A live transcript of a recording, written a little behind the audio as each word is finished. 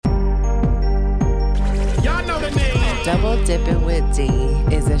Double Dipping with D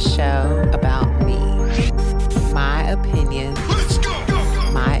is a show about me, my opinions,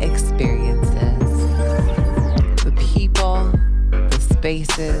 my experiences, the people, the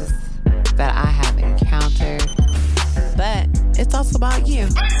spaces that I have encountered, but it's also about you.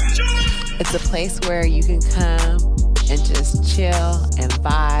 It's a place where you can come and just chill and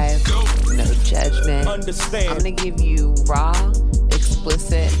vibe, no judgment. Understand. I'm gonna give you raw,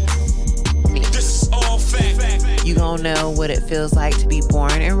 explicit me. This is all fact. You gonna know what it feels like to be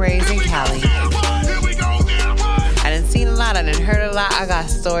born and raised in Cali. I done seen a lot, I done heard a lot. I got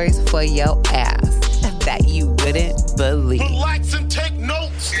stories for your ass that you wouldn't believe. Relax and take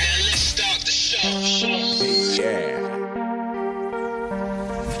notes. Let's start the show. Yeah.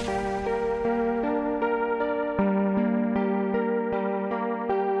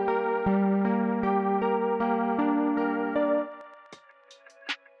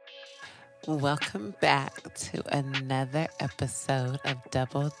 Welcome back to another episode of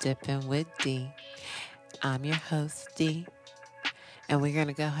Double Dipping with D. I'm your host, D, and we're going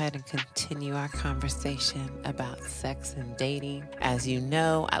to go ahead and continue our conversation about sex and dating. As you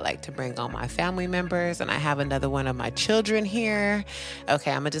know, I like to bring on my family members, and I have another one of my children here.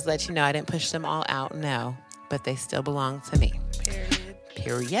 Okay, I'm going to just let you know I didn't push them all out, no, but they still belong to me.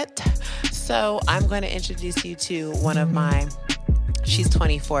 Period. So I'm going to introduce you to one of my... She's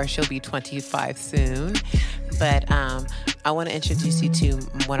 24. She'll be 25 soon. But I want to introduce you to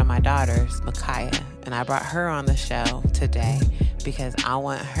one of my daughters, Micaiah. And I brought her on the show today because I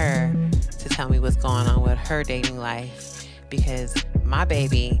want her to tell me what's going on with her dating life. Because my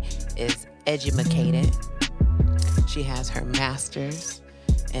baby is educated. She has her master's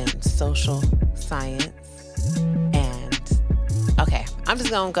in social science. And, okay, I'm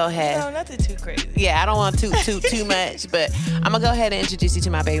just going to go ahead. No, nothing too crazy. Yeah, I don't want too much, but I'm going to go ahead and introduce you to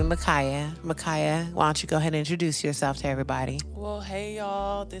my baby, Micaiah. Micaiah, why don't you go ahead and introduce yourself to everybody? Well, hey,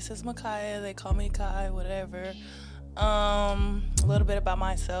 y'all. This is Micaiah. They call me Kai, whatever. A little bit about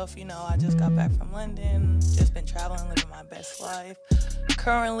myself. You know, I just got back from London. Just been traveling, living my best life.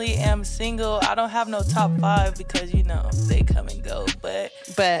 Currently am single. I don't have no top 5 because, you know, they come and go. But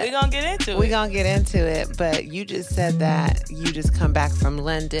we're going to get into it. We're going to get into it. But you just said that you just come back from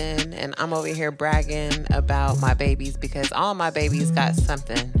London. And I'm over here bragging about my babies because all my babies got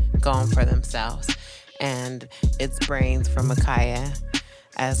something going for themselves. And it's brains for Micaiah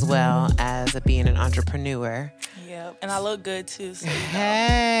as well as being an entrepreneur. Yep, and I look good too. So you know.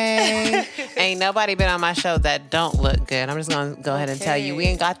 Hey, ain't nobody been on my show that don't look good. I'm just gonna go ahead and tell you, we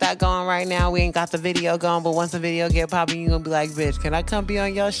ain't got that going right now. We ain't got the video going, but once the video get popping, you gonna be like, bitch, can I come be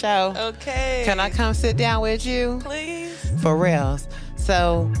on your show? Okay. Can I come sit down with you? Please. For reals.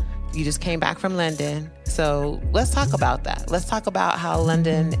 So you just came back from London. So let's talk about that. Let's talk about how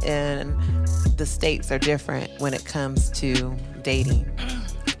London and the States are different when it comes to dating.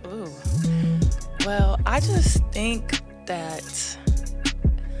 Ooh. Well, I just think that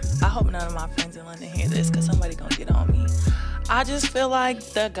I hope none of my friends in London hear this because somebody gonna get on me. I just feel like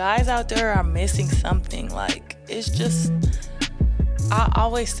the guys out there are missing something. Like, it's just, I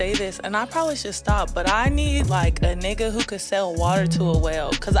always say this, and I probably should stop, but I need like a nigga who could sell water to a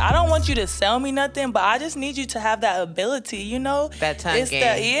well. Because I don't want you to sell me nothing, but I just need you to have that ability, you know? That tongue game.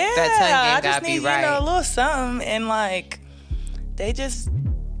 Yeah, that tongue game I just need, be right. You know, a little something, and like, they just...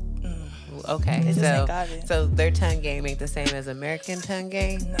 Okay, so their tongue game ain't the same as American tongue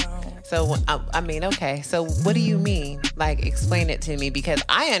game? No. So, I mean, okay, so what do you mean? Like, explain it to me, because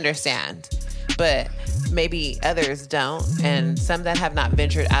I understand, but maybe others don't, and some that have not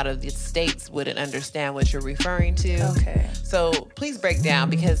ventured out of the States wouldn't understand what you're referring to. Okay. So, please break down,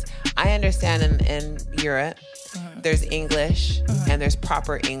 because I understand in Europe, there's English, and there's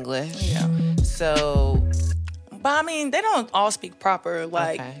proper English. Yeah. So... But I mean, they don't all speak proper.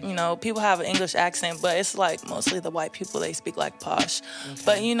 Like, okay. You know, people have an English accent, but it's like mostly the white people, they speak like posh. Okay.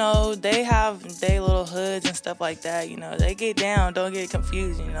 But, you know, they have their little hoods and stuff like that. You know, they get down, don't get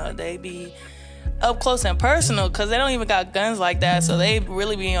confused. You know, they be up close and personal because they don't even got guns like that. So they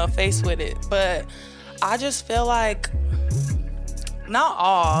really be in your face with it. But I just feel like, not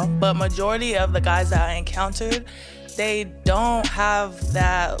all, but majority of the guys that I encountered, they don't have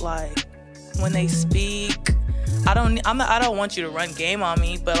that, like, when they speak... I don't want you to run game on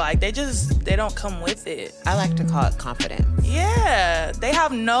me, but like they don't come with it. I like to call it confidence. Yeah, they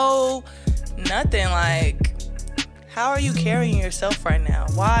have nothing. Like, how are you carrying yourself right now?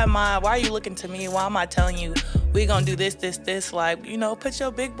 Why are you looking to me? Why am I telling you we gonna do this? Like, you know, put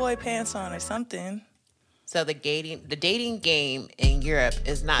your big boy pants on or something. So the dating game in Europe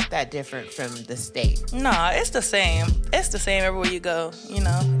is not that different from the States. Nah, it's the same. It's the same everywhere you go. You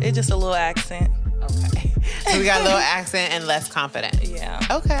know, it's just a little accent. Okay. So we got a little accent and less confident. Yeah.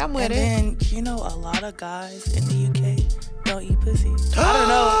 Okay, I'm with And then, a lot of guys in the UK don't eat pussy. I don't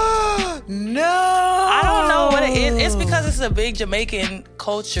know. No. I don't know what it is. It's because it's a big Jamaican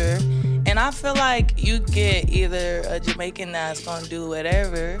culture. And I feel like you get either a Jamaican that's going to do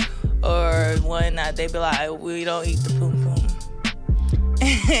whatever or one that they be like, we don't eat the poom poom.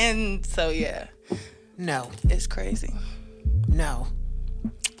 And so, yeah. No. It's crazy. No.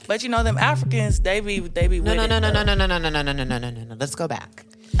 But them Africans, they be with it. No. Let's go back.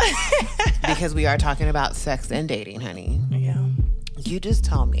 Because we are talking about sex and dating, honey. Yeah. You just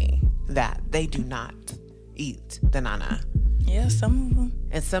told me that they do not eat the nana. Yeah, some of them.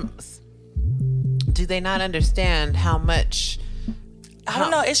 And do they not understand how much? I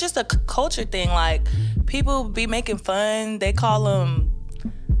don't know. It's just a culture thing. Like, people be making fun. They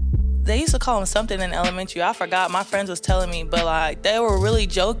used to call them something in elementary. I forgot. My friends was telling me. But, like, they will really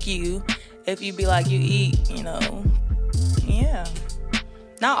joke you if you be like, you eat, Yeah.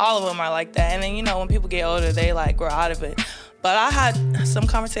 Not all of them are like that. And then, when people get older, they, like, grow out of it. But I had some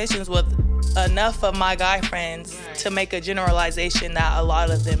conversations with enough of my guy friends to make a generalization that a lot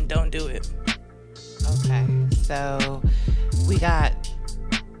of them don't do it. Okay. So, we got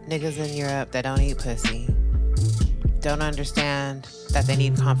niggas in Europe that don't eat pussy. Don't understand that they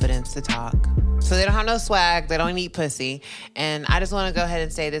need confidence to talk. So they don't have no swag. They don't eat pussy. And I just want to go ahead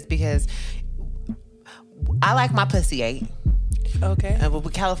and say this because I like my pussy ate. Okay.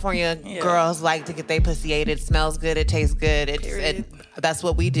 And California girls like to get their pussy ate. It smells good. It tastes good. That's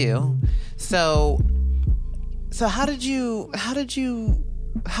what we do. So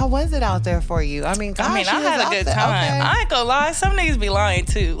how was it out there for you? I mean, gosh, I had a good time. Okay. I ain't gonna lie. Some niggas be lying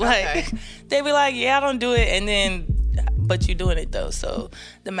too. Like, they be like, yeah, I don't do it. And then, but you doing it though. So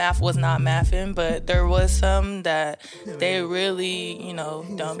the math was not mathing, but there was some that they really,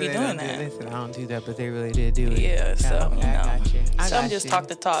 don't be doing that. They said, I don't do that, but they really did do it. Yeah, so, I got you. Some just talk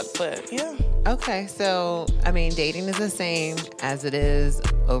the talk, but yeah. Okay, so, dating is the same as it is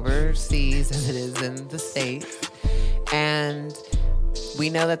overseas, as it is in the States. And we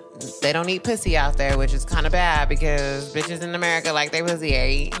know that they don't eat pussy out there, which is kind of bad because bitches in America like they pussy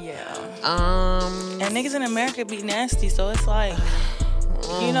ate. Yeah. And niggas in America be nasty, so it's like,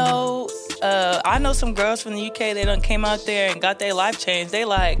 I know some girls from the UK, they done came out there and got their life changed. They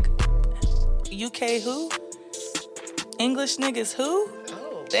like, UK who? English niggas who?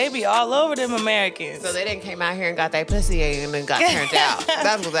 Oh. They be all over them Americans. So they didn't came out here and got their pussy ate and then got turned out.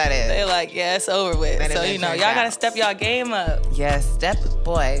 That's what that is. They like, yeah, it's over with. So, y'all got to step y'all game up. Yes,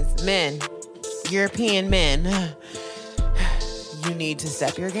 boys, men, European men. You need to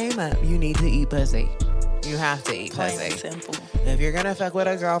step your game up. You need to eat pussy. You have to eat pussy. Plain and simple. If you're going to fuck with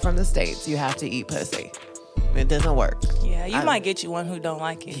a girl from the States, you have to eat pussy. It doesn't work. Yeah, you might get you one who don't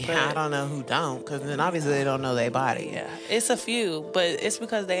like it. Yeah, I don't know who don't, because then obviously they don't know their body. Yeah, it's a few, but it's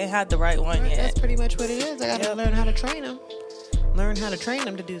because they ain't had the right one yet. That's pretty much what it is. I got to learn how to train them. Learn how to train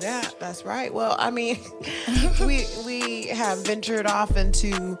them to do that. That's right. Well, we have ventured off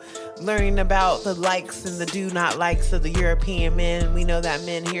into learning about the likes and the do not likes of the European men. We know that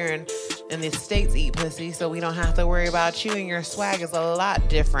men here in the States eat pussy, so we don't have to worry about you, and your swag is a lot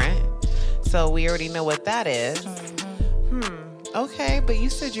different. So we already know what that is. Mm-hmm. Okay, but you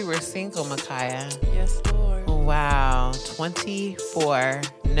said you were single, Micaiah. Yes, Lord. Wow. 24,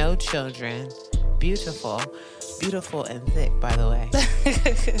 no children. Beautiful. Beautiful and thick, by the way.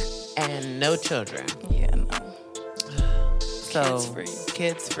 And no children. Yeah, no. So, kids-free.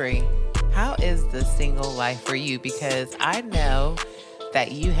 Kids-free. How is the single life for you? Because I know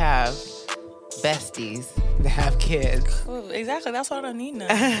that you have besties that have kids. Well, exactly. That's why I don't need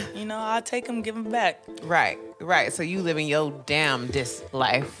none. I'll take them, give them back. Right. So you living your damn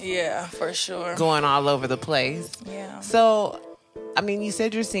life. Yeah, for sure. Going all over the place. Yeah. So, you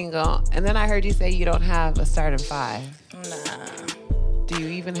said you're single, and then I heard you say you don't have a starting 5. Nah. Do you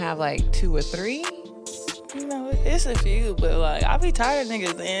even have like 2 or 3? No, it's a few, but like, I be tired of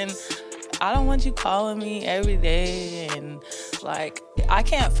niggas, and I don't want you calling me every day, and like, I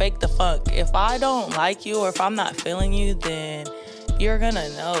can't fake the funk. If I don't like you or if I'm not feeling you, then you're gonna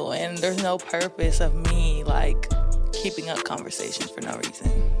know, and there's no purpose of me like keeping up conversation for no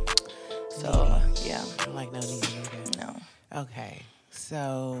reason. So, yeah. I don't like no needy nigga. No. Okay.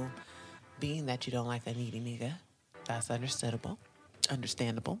 So, being that you don't like a needy nigga, that's understandable.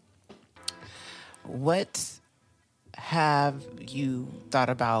 What have you thought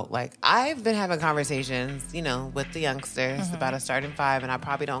about? Like, I've been having conversations, with the youngsters about a starting 5, and I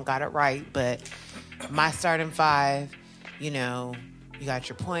probably don't got it right, but my starting 5, you got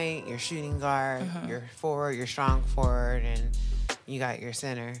your point, your shooting guard, your forward, your strong forward, and you got your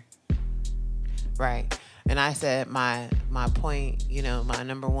center. Right. And I said my point, my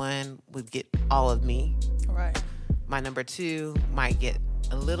number one would get all of me. Right. My number two might get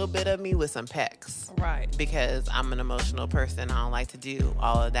a little bit of me with some pecs. Right. Because I'm an emotional person. I don't like to do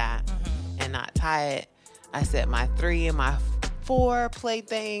all of that and not tie it. I said my 3 and my 4 play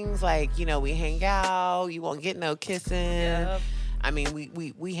things. Like, we hang out. You won't get no kissing. Yep. I mean,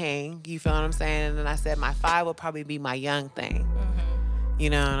 we hang. You feel what I'm saying? And then I said my 5 would probably be my young thing. You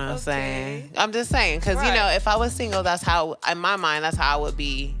know what I'm saying? I'm just saying. Because, if I was single, that's how, in my mind, that's how I would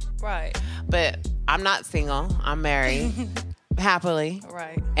be. Right. But I'm not single. I'm married. Happily.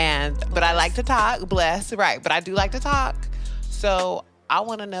 Right. But I like to talk. Blessed. Right. But I do like to talk. So I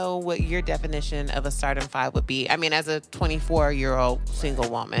want to know what your definition of a starting 5 would be. I mean, as a 24-year-old single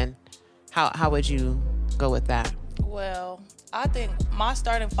woman, how would you go with that? Well, I think my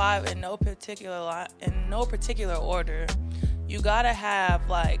starting 5 in no particular order. You gotta have,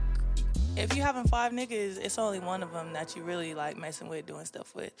 like, if you having 5 niggas, it's only one of them that you really like messing with, doing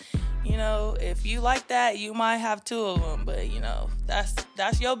stuff with. If you like that, you might have 2 of them, but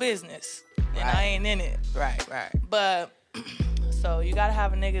that's your business, and I ain't in it. Right. But so you gotta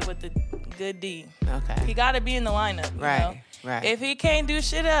have a nigga with the good D. Okay. He gotta be in the lineup. You know? Right. If he can't do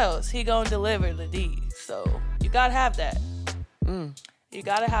shit else, he gonna deliver the D. So you gotta have that. You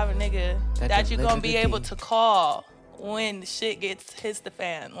gotta have a nigga that you gonna be able to call when the shit hits the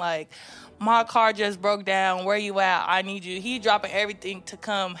fan. Like, my car just broke down. Where you at? I need you. He dropping everything to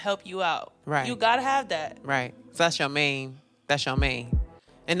come help you out. Right. You gotta have that. Right. So that's your main.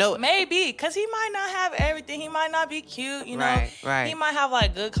 And no, maybe, because he might not have everything. He might not be cute, Right. He might have,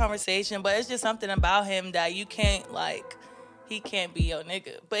 like, good conversation, but it's just something about him that you can't, like, he can't be your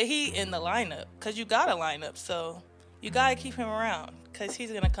nigga. But he in the lineup, because you got a lineup, so you gotta keep him around, because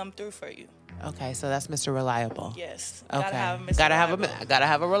he's gonna come through for you. Okay, so that's Mr. Reliable. Yes. Okay. Gotta have a Mr. Gotta Reliable.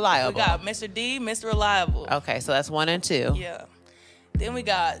 have a reliable. We got Mr. D, Mr. Reliable. Okay, so that's 1 and 2. Yeah. Then we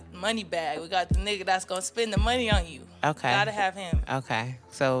got money bag. We got the nigga that's gonna spend the money on you. Okay. Gotta have him. Okay,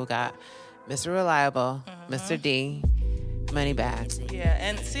 so we got Mr. Reliable, Mr. D, money bag. Yeah,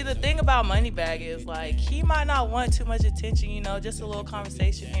 and see, the thing about money bag is, like, he might not want too much attention, just a little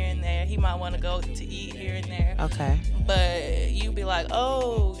conversation here and there. He might want to go to eat here and there. Okay. But you be like,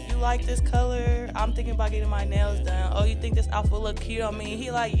 oh, you like this color? I'm thinking about getting my nails done. Oh, you think this outfit look cute on me? He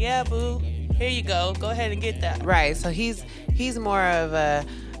like, yeah, boo. Here you go. Go ahead and get that. Right. So he's more of a,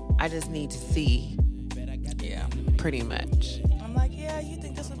 I just need to see. Yeah. Pretty much. I'm like, yeah, you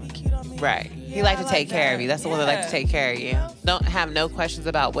think this would be cute on me? Right. Yeah, He like I to take care of you. That's the one that like to take care of you. Don't have no questions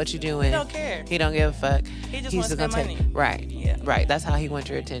about what you're doing. He don't care. He don't give a fuck. He just wants to spend money. Right. Yeah. Right. That's how he wants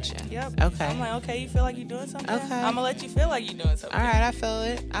your attention. Yep. Okay. I'm like, okay, you feel like you're doing something? Okay. I'm gonna let you feel like you're doing something. All right. I feel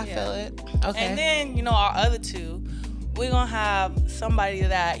it. I feel it. Okay. And then, our other 2, we're gonna have somebody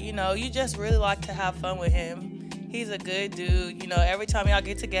that, you just really like to have fun with him. He's a good dude. Every time y'all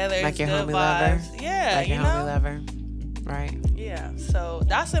get together, like it's your good homie vibes. lover. Yeah, like your homie lover. Right. Yeah. So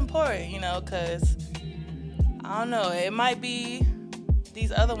that's important, because I don't know. It might be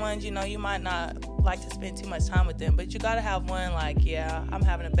these other ones, you might not like to spend too much time with them, but you gotta have one like, yeah, I'm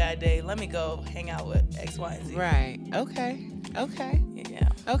having a bad day. Let me go hang out with X, Y, and Z. Right. Okay. Yeah.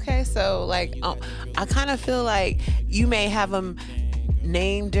 Okay. So, like, I kind of feel like you may have them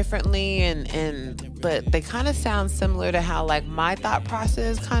named differently, but they kind of sound similar to how, like, my thought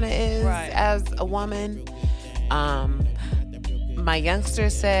process kind of is as a woman. My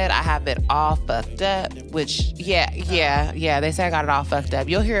youngster said I have it all fucked up, which yeah, they say I got it all fucked up.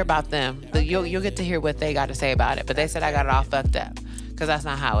 You'll hear about them. You'll get to hear what they got to say about it. But they said I got it all fucked up because that's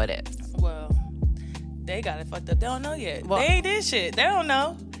not how it is. Well, they got it fucked up. They don't know yet. They ain't did shit. They don't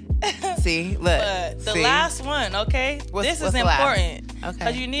know. See, look. But the last one, okay? This is important. Okay.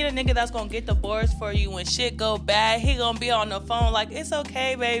 Because you need a nigga that's going to get the boards for you when shit go bad. He going to be on the phone like, it's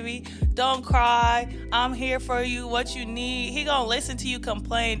okay, baby. Don't cry. I'm here for you. What you need. He going to listen to you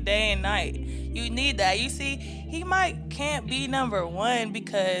complain day and night. You need that. You see, he can't be number 1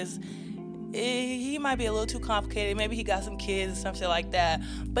 because he might be a little too complicated. Maybe he got some kids or some shit like that.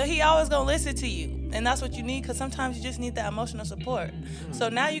 But he always going to listen to you. And that's what you need, because sometimes you just need that emotional support. So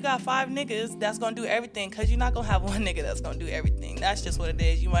now you got 5 niggas that's going to do everything, because you're not going to have one nigga that's going to do everything. That's just what it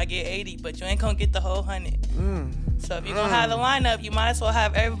is. You might get 80, but you ain't going to get the whole 100. So if you're going to have the lineup, you might as well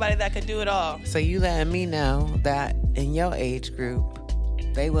have everybody that could do it all. So you letting me know that in your age group,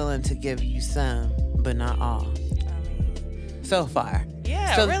 they willing to give you some, but not all. So far.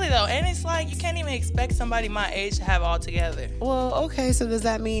 Yeah, so, really though. And it's like, you can't even expect somebody my age to have it all together. Well, okay, so does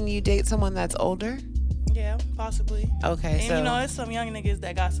that mean you date someone that's older? Yeah, possibly. Okay, and so... there's some young niggas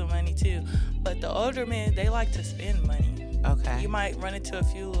that got some money too. But the older men, they like to spend money. Okay. You might run into a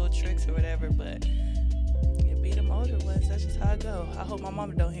few little tricks or whatever, but be them older ones. That's just how I go. I hope my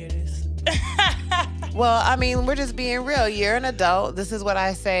mama don't hear this. Well, I mean, we're just being real. You're an adult. This is what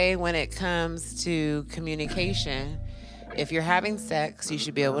I say when it comes to communication. If you're having sex, you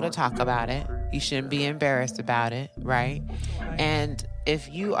should be able to talk about it. You shouldn't be embarrassed about it, right? And if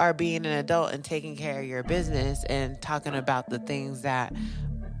you are being an adult and taking care of your business and talking about the things that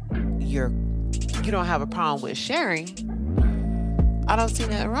you don't have a problem with sharing, I don't see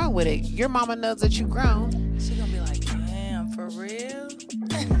nothing wrong with it. Your mama knows that you grown. She gonna be like, damn, for real?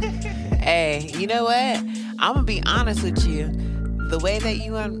 Hey, you know what? I'm gonna be honest with you. The way that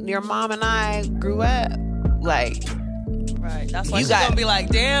you and your mom and I grew up, like, right. That's why she's gonna be like,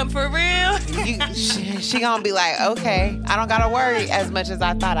 damn, for real? she gonna be like, okay, I don't gotta worry as much as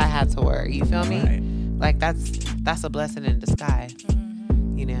I thought I had to worry. You feel me? Right. Like, that's a blessing in disguise.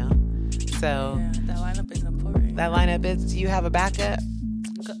 Mm-hmm. You know? So yeah, that lineup is important. That lineup is, do you have a backup?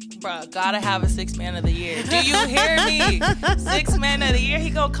 Bruh, gotta have a 6 man of the year. Do you hear me? 6 man of the year. He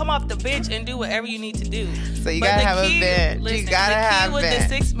gonna come off the bench and do whatever you need to do. So you gotta have a bench. Listen, you gotta have the key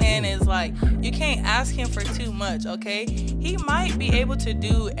bench. with the 6 man is like, you can't ask him for too much, okay? He might be able to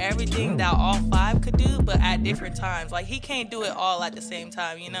do everything that all 5 could do, but at different times. Like, he can't do it all at the same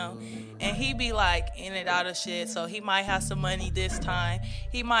time, you know? And he be like in and out of shit. So he might have some money this time.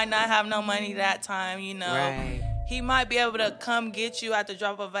 He might not have no money that time, you know? Right. He might be able to come get you at the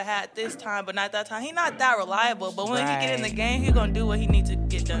drop of a hat this time, but not that time. He not that reliable. But when he get in the game, he gonna do what he needs to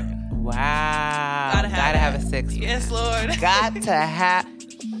get done. Wow. Gotta have a 6 man. Yes, Lord. Got to have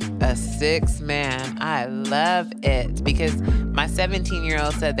a 6 man. I love it because my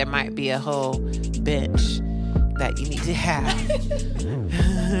 17-year-old said there might be a whole bench that you need to have.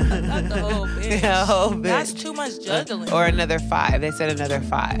 Not the whole bench. A whole bench. That's too much juggling. Or another 5. They said another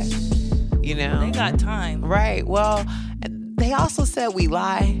 5. You know? They got time. Right. Well, they also said we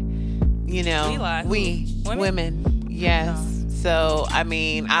lie. You know? We lie. Women. Yes. No. So, I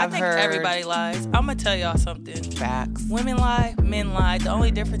mean, I think heard everybody lies. I'm going to tell y'all something. Facts. Women lie, men lie. The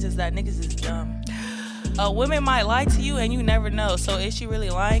only difference is that niggas is dumb. Women might lie to you and you never know. So is she really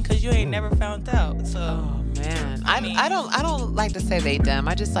lying? Because you ain't never found out. So. Oh, man. I don't like to say they dumb.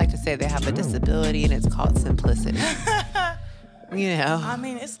 I just like to say they have a disability and it's called simplicity. You know. I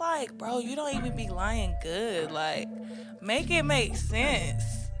mean, it's like, bro, you don't even be lying good. Like, make it make sense.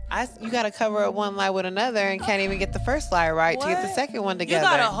 You got to cover up one lie with another and can't even get the first lie right to get the second one together.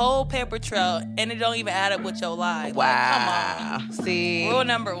 You got a whole paper trail and it don't even add up with your lie. Wow. Like, come on. See. Rule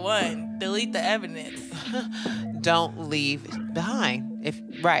number 1, delete the evidence. Don't leave behind.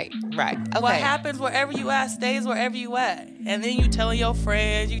 Right. Okay. What happens wherever you at stays wherever you at. And then you telling your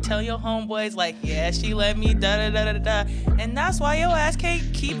friends, you telling your homeboys, like, yeah, she let me, da-da-da-da-da. And that's why your ass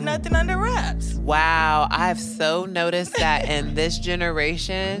can't keep nothing under wraps. Wow. I've so noticed that in this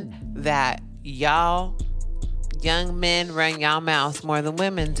generation that y'all, young men, run y'all mouths more than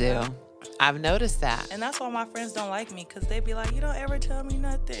women do. I've noticed that. And that's why my friends don't like me, because they be like, you don't ever tell me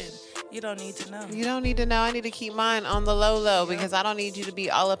nothing. You don't need to know. You don't need to know. I need to keep mine on the low because I don't need you to be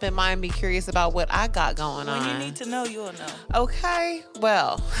all up in mine and be curious about what I got going on. When you need to know, you'll know. Okay.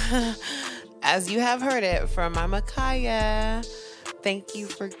 Well, as you have heard it from Mama Kaya, thank you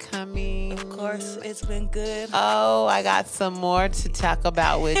for coming. Of course, it's been good. Oh, I got some more to talk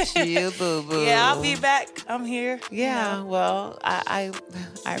about with you, boo-boo. Yeah, I'll be back. I'm here. Yeah, you know. well, I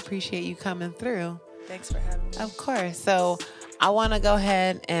appreciate you coming through. Thanks for having me. Of course. So I want to go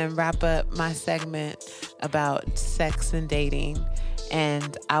ahead and wrap up my segment about sex and dating.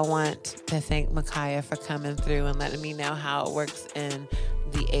 And I want to thank Micaiah for coming through and letting me know how it works in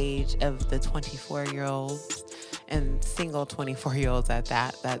the age of the 24-year-olds and single 24-year-olds at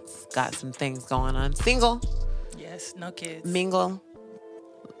that. That's got some things going on. Single. Yes, no kids. Mingle.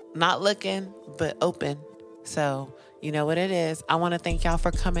 Not looking, but open. So you know what it is. I want to thank y'all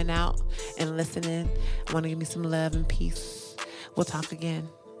for coming out and listening. I want to give me some love and peace. We'll talk again.